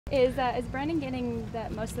Is Brandon getting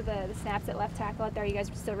most of the snaps at left tackle out there? You guys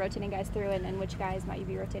are still rotating guys through, and which guys might you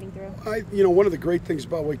be rotating through? One of the great things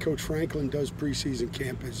about what Coach Franklin does preseason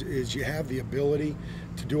camp is you have the ability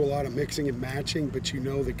to do a lot of mixing and matching, but you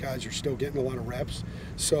know that guys are still getting a lot of reps.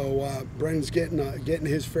 So Brennan's getting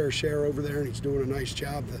his fair share over there, and he's doing a nice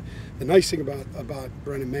job. The nice thing about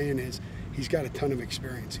Brennan Mann is he's got a ton of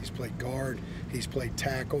experience. He's played guard, he's played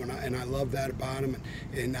tackle, and I love that about him.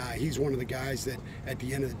 And he's one of the guys that at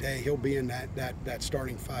the end of the day, he'll be in that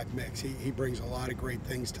starting five mix. He brings a lot of great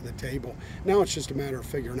things to the table. Now it's just a matter of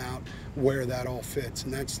figuring out where that all fits,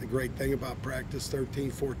 and that's the great thing about practice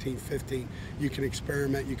 13, 14, 15. You can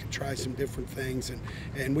experiment, you can try some different things,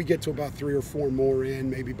 and we get to about 3 or 4 more in.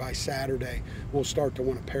 Maybe by Saturday, we'll start to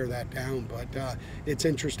want to pare that down. But it's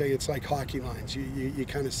interesting. It's like hockey lines. You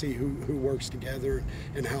kind of see who works together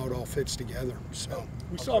and how it all fits together. So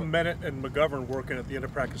we saw Mennett and McGovern working at the end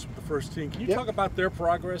of practice with the first team. Can you talk about their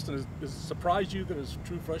progress, and has it surprised you that as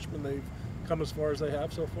true freshmen they've come as far as they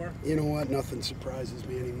have so far? You know what? Nothing surprises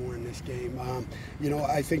me anymore in this game.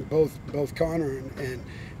 I think both Connor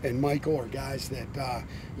and Michael are guys that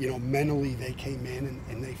mentally they came in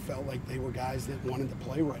and they felt like they were guys that wanted to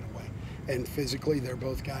play right away. And physically, they're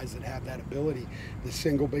both guys that have that ability. The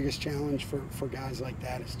single biggest challenge for guys like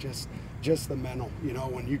that is just the mental.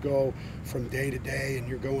 When you go from day to day and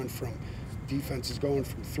you're going from defense is going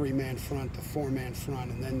from 3-man front to 4-man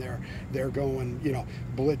front, and then they're going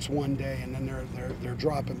blitz one day, and then they're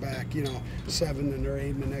dropping back 7 and they're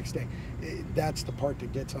 8 the next day. That's the part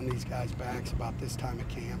that gets on these guys' backs about this time of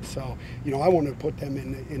camp. So I want to put them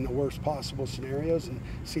in the worst possible scenarios and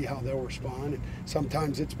see how they'll respond. And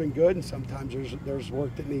sometimes it's been good, and sometimes there's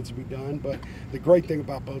work that needs to be done. But the great thing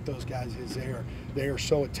about both those guys is they are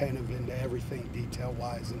so attentive into everything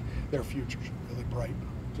detail-wise, and their future's really bright.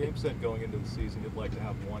 James said going into the season you'd like to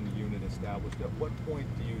have one unit established. At what point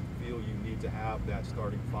do you feel you need to have that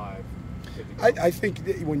starting five? I think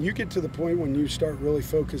that when you get to the point when you start really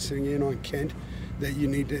focusing in on Kent, that you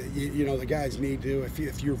need to, the guys need to,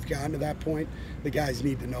 if you've gotten to that point, the guys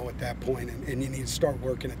need to know at that point, and you need to start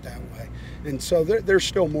working it that way. And so there's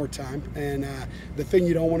still more time. And the thing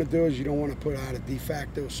you don't want to do is you don't want to put out a de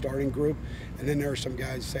facto starting group, and then there are some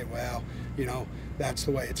guys who say, well, that's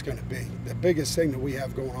the way it's going to be. The biggest thing that we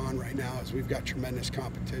have going on right now is we've got tremendous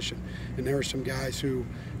competition, and there are some guys who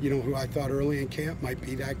I thought early in camp might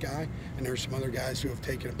be that guy, and there's some other guys who have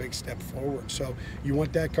taken a big step forward. So you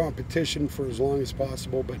want that competition for as long as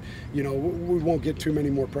possible, but we won't get too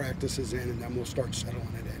many more practices in, and then we'll start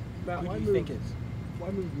settling it in. Matt, why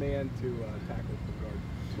move man to tackle for guard?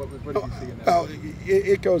 What do you see in that?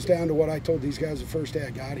 It goes down to what I told these guys the first day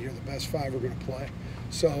I got here. The best 5 are going to play.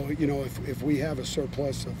 So if we have a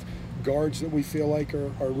surplus of guards that we feel like are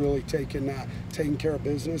really taking care of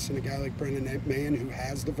business, and a guy like Brendan Mann who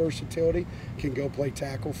has the versatility can go play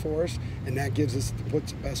tackle for us, and that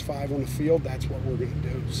puts the best 5 on the field, that's what we're going to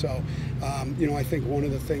do. So I think one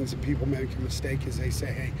of the things that people make a mistake is they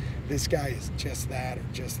say, hey, this guy is just that or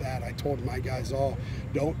just that. I told my guys all,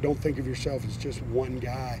 don't think of yourself as just one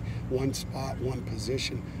guy, one spot, one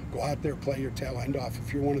position. Go out there, play your tail end off.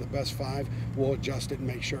 If you're one of the best 5, we'll adjust it and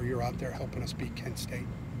make sure you're out there helping us beat Kent State.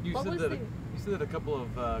 You said that a couple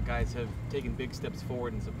of guys have taken big steps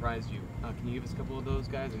forward and surprised you. Can you give us a couple of those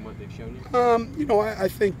guys and what they've shown you? I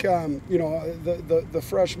think the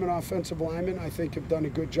freshman offensive linemen I think have done a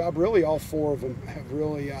good job. Really, all 4 of them have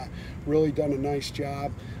really done a nice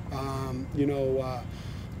job.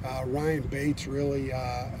 Ryan Bates really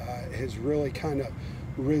has really kind of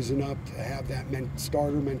risen up to have that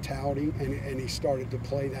starter mentality, and he started to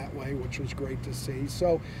play that way, which was great to see.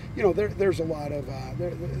 So there's a lot of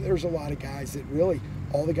guys that really,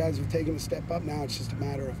 all the guys have taken a step up. Now it's just a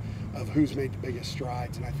matter of who's made the biggest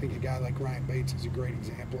strides, and I think a guy like Ryan Bates is a great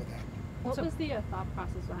example of that. What was the thought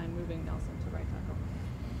process behind moving Nelson to right tackle?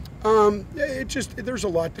 There's a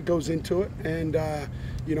lot that goes into it, and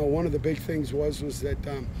one of the big things was that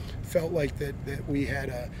felt like that we had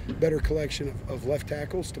a better collection of left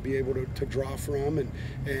tackles to be able to draw from,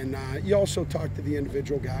 and you also talk to the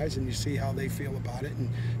individual guys and you see how they feel about it,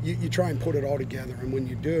 and you try and put it all together, and when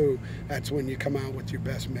you do, that's when you come out with your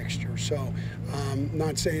best mixture. So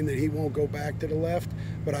not saying that he won't go back to the left,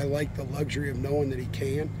 but I like the luxury of knowing that he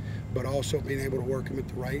can, but also being able to work him at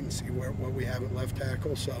the right and see what we have at left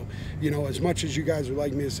tackle. So, as much as you guys would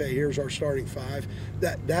like me to say, here's our starting 5,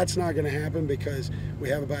 that's not going to happen, because we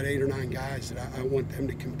have about 8 or 9 guys that I want them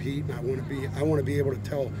to compete, and I want to be able to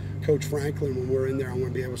tell Coach Franklin, when we're in there, I want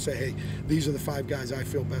to be able to say, hey, these are the 5 guys I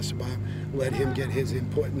feel best about. Let him get his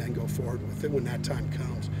input and then go forward with it when that time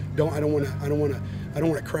comes. I don't want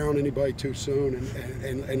to crown anybody too soon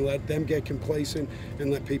and let them get complacent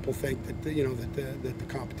and let people think that that the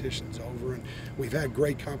competition's over. And we've had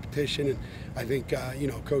great competition, and I think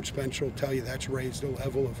Coach Spencer will tell you that's raised the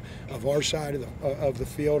level of our side of the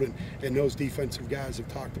field, and those defensive guys have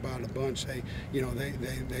talked about it a bunch.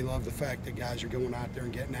 They love the fact that guys are going out there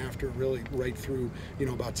and getting after it really right through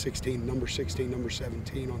about 16, number 16, number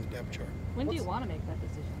 17 on the depth chart. When do you want to make that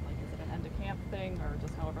decision? Like, is it an end of camp thing, or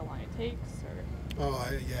just however long it takes, or? Oh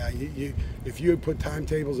yeah, if you put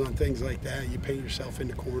timetables on things like that, you paint yourself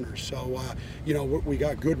into corners. So we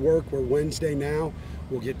got good work. We're Wednesday now.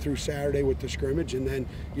 We'll get through Saturday with the scrimmage, and then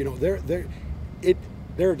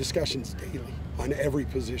there are discussions daily on every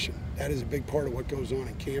position. That is a big part of what goes on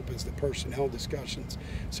in camp, is the personnel discussions.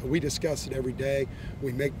 So we discuss it every day.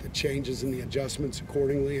 We make the changes and the adjustments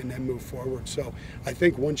accordingly, and then move forward. So I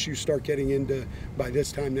think once you start getting into, by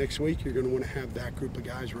this time next week, you're going to want to have that group of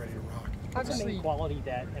guys ready to rock. What's the quality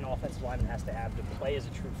that an offensive lineman has to have to play as a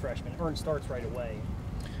true freshman, earn starts right away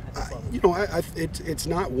at this level? It's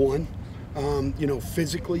not one.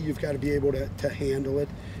 Physically, you've got to be able to handle it,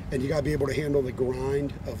 and you got to be able to handle the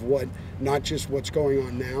grind of not just what's going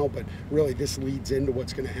on now, but really this leads into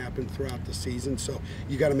what's going to happen throughout the season. So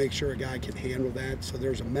you got to make sure a guy can handle that. So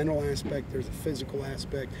there's a mental aspect, there's a physical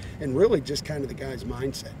aspect, and really just kind of the guy's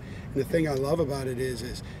mindset. And the thing I love about it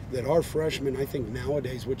is that our freshmen, I think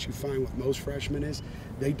nowadays what you find with most freshmen is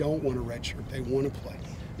they don't want a redshirt, they want to play.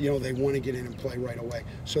 They want to get in and play right away.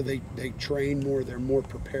 So they train more, they're more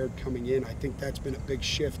prepared coming in. I think that's been a big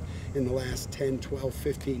shift in the last 10, 12,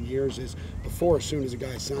 15 years. Is before, as soon as a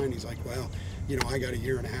guy signed, he's like, well, I got a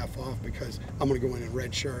year and a half off because I'm going to go in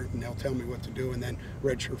red shirt and they'll tell me what to do, and then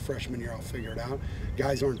red shirt freshman year I'll figure it out.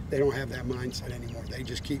 Guys they don't have that mindset anymore. They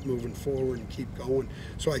just keep moving forward and keep going.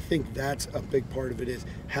 So I think that's a big part of it, is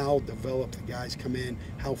how developed the guys come in,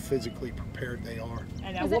 how physically prepared they are.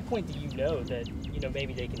 And at what point do you know that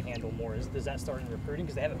maybe they can handle more? Does that start in recruiting,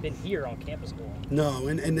 because they haven't been here on campus long? No,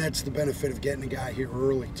 and that's the benefit of getting a guy here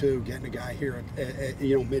early too. Getting a guy here at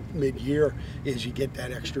mid-year is you get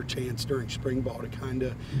that extra chance during spring ball to kind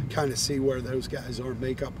of see where those guys are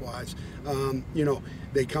makeup wise.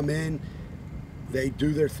 They come in, they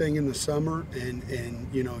do their thing in the summer, and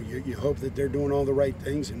you hope that they're doing all the right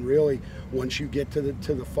things. And really, once you get to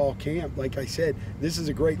the fall camp, like I said, this is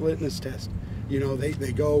a great litmus test.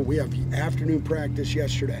 They go. We have afternoon practice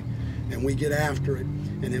yesterday, and we get after it,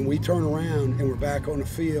 and then we turn around and we're back on the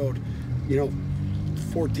field.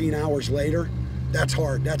 14 hours later, that's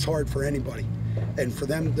hard. That's hard for anybody. And for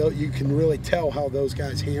them, you can really tell how those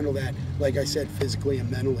guys handle that, like I said, physically and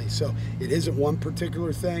mentally. So it isn't one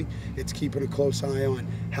particular thing. It's keeping a close eye on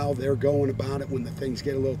how they're going about it when the things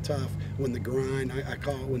get a little tough, when the grind, I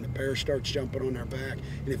call it when the bear starts jumping on their back.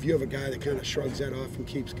 And if you have a guy that kind of shrugs that off and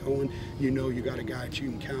keeps going, you got a guy that you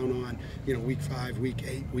can count on, week 5, week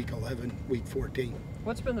 8, week 11, week 14.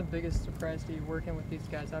 What's been the biggest surprise to you working with these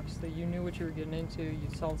guys? Obviously, you knew what you were getting into. You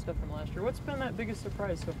saw stuff from last year. What's been that biggest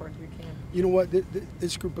surprise so far through camp? You know what?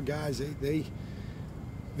 This group of guys, they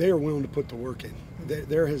are willing to put the work in.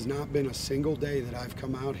 There has not been a single day that I've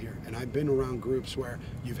come out here, and I've been around groups where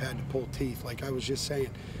you've had to pull teeth. Like I was just saying,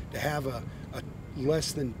 to have a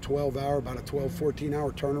less than 12-hour, about a 12,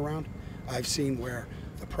 14-hour turnaround, I've seen where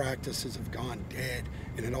the practices have gone dead,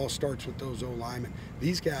 and it all starts with those O-linemen.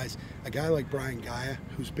 These guys, a guy like Brian Gaia,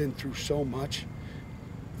 who's been through so much,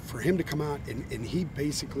 for him to come out and he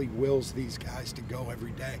basically wills these guys to go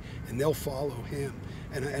every day, and they'll follow him.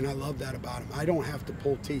 And I love that about him. I don't have to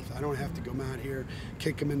pull teeth. I don't have to come out here,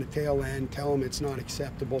 kick them in the tail end, tell them it's not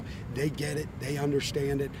acceptable. They get it. They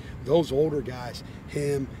understand it. Those older guys,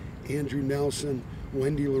 him, Andrew Nelson,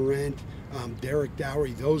 Wendy Laurent, Derek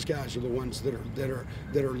Dowry, those guys are the ones that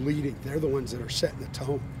are leading. They're the ones that are setting the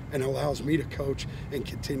tone, and allows me to coach and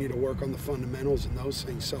continue to work on the fundamentals and those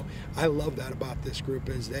things. So I love that about this group,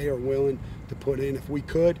 is they are willing to put in. If we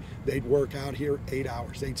could, they'd work out here 8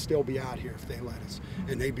 hours. They'd still be out here if they let us,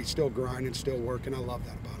 and they'd be still grinding, still working. I love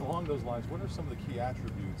that about them. Along those lines, what are some of the key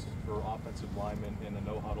attributes for offensive linemen in a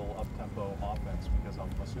no-huddle, up-tempo offense? Because I'm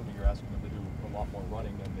assuming you're asking them to do a lot more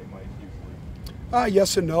running than they might usually.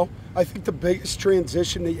 Yes and no. I think the biggest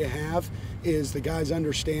transition that you have is the guys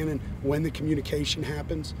understanding when the communication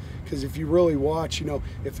happens. Because if you really watch, you know,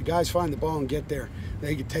 if the guys find the ball and get there,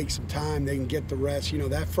 they can take some time, they can get the rest. You know,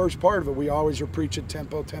 that first part of it, we always are preaching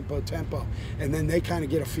tempo, tempo, tempo. And then they kind of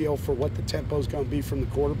get a feel for what the tempo is going to be from the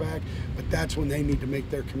quarterback. But that's when they need to make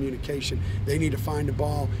their communication. They need to find the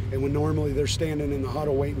ball. And when normally they're standing in the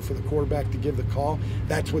huddle waiting for the quarterback to give the call,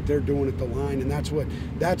 that's what they're doing at the line. And that's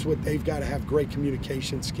what they've got to have great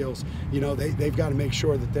communication skills. You know, they've got to make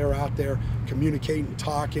sure that they're out there communicating,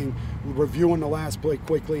 talking, reviewing the last play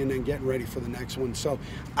quickly, and then getting ready for the next one. So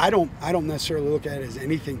I don't necessarily look at it as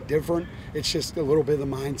anything different. It's just a little bit of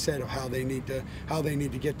the mindset of how they need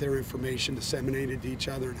to get their information disseminated to each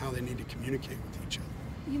other and how they need to communicate with each other.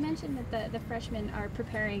 You mentioned that the freshmen are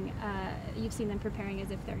preparing, you've seen them preparing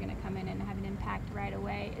as if they're going to come in and have an impact right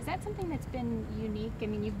away. Is that something that's been unique? I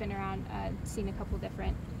mean, you've been around, seen a couple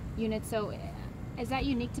different units, so is that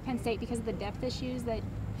unique to Penn State because of the depth issues that?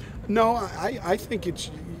 No, I think it's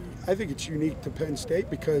unique to Penn State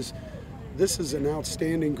because this is an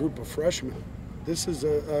outstanding group of freshmen. This is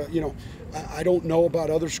you know, I don't know about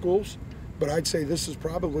other schools, but I'd say this is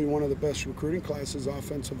probably one of the best recruiting classes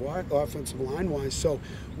offensive line wise. So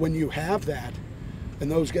when you have that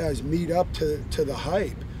and those guys meet up to the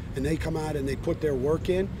hype and they come out and they put their work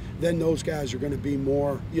in, then those guys are going to be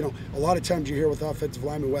more, you know, a lot of times you hear with offensive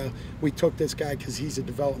linemen, well, we took this guy because he's a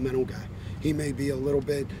developmental guy. He may be a little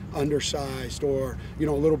bit undersized or, you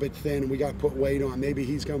know, a little bit thin and we got to put weight on. Maybe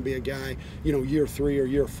he's going to be a guy, you know, year 3 or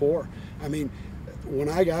year 4. I mean, when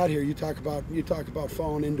I got here, you talk about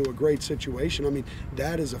falling into a great situation. I mean,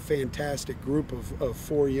 that is a fantastic group of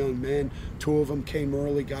 4 young men. 2 of them came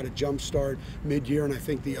early, got a jump start mid-year, and I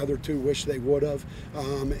think the other 2 wish they would have.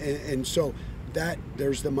 And so that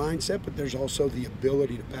there's the mindset, but there's also the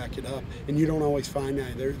ability to back it up. And you don't always find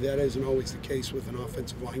that. That isn't always the case with an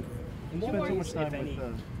offensive line group. You spent so much time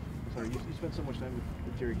with, you spent so much time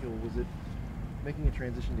with Jerry Kill. Was it making a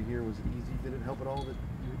transition to here? Was it easy? Did it help at all that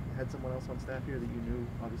you had someone else on staff here that you knew,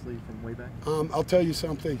 obviously, from way back? I'll tell you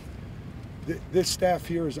something. This staff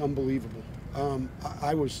here is unbelievable.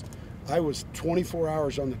 I was 24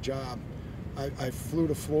 hours on the job. I flew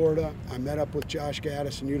to Florida. I met up with Josh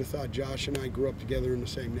Gaddis, and you'd have thought Josh and I grew up together in the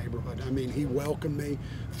same neighborhood. I mean, he welcomed me,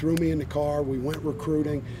 threw me in the car. We went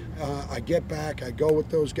recruiting. I get back. I go with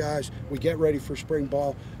those guys. We get ready for spring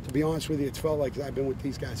ball. To be honest with you, it's felt like I've been with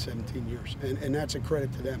these guys 17 years, and that's a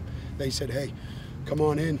credit to them. They said, hey, come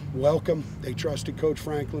on in, welcome. They trusted Coach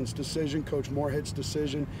Franklin's decision, Coach Moorhead's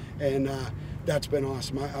decision, and that's been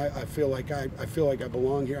awesome. I feel like I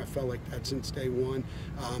belong here. I felt like that since day one.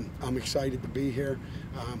 I'm excited to be here.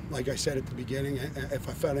 Like I said at the beginning, if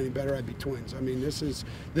I felt any better, I'd be twins. I mean, this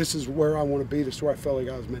is where I want to be. This is where I felt like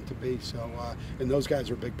I was meant to be. So, and those guys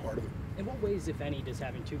are a big part of it. In what ways, if any, does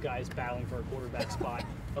having 2 guys battling for a quarterback spot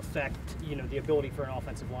affect, you know, the ability for an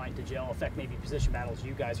offensive line to gel, affect maybe position battles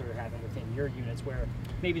you guys are having within your units where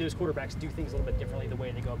maybe those quarterbacks do things a little bit differently the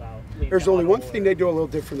way they go about leading? There's only one thing they do a little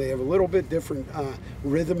different. They have a little bit different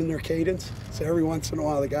rhythm in their cadence. So every once in a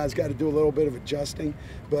while the guys got to do a little bit of adjusting.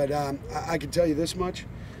 But I can tell you this much.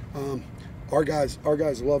 Our guys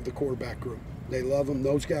love the quarterback group. They love them.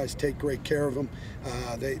 Those guys take great care of them.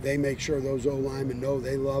 They make sure those O-linemen know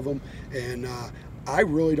they love them. And I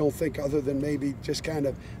really don't think, other than maybe just kind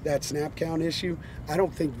of that snap count issue, I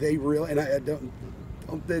don't think they really, and it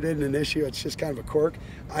isn't an issue, it's just kind of a quirk.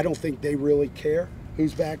 I don't think they really care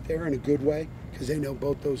who's back there in a good way, because they know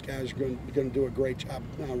both those guys are going to do a great job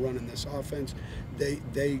running this offense.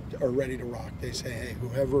 They are ready to rock. They say, hey,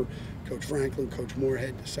 whoever Coach Franklin, Coach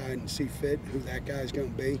Moorhead decide and see fit who that guy's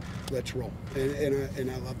going to be, let's roll.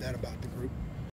 And I love that about the group.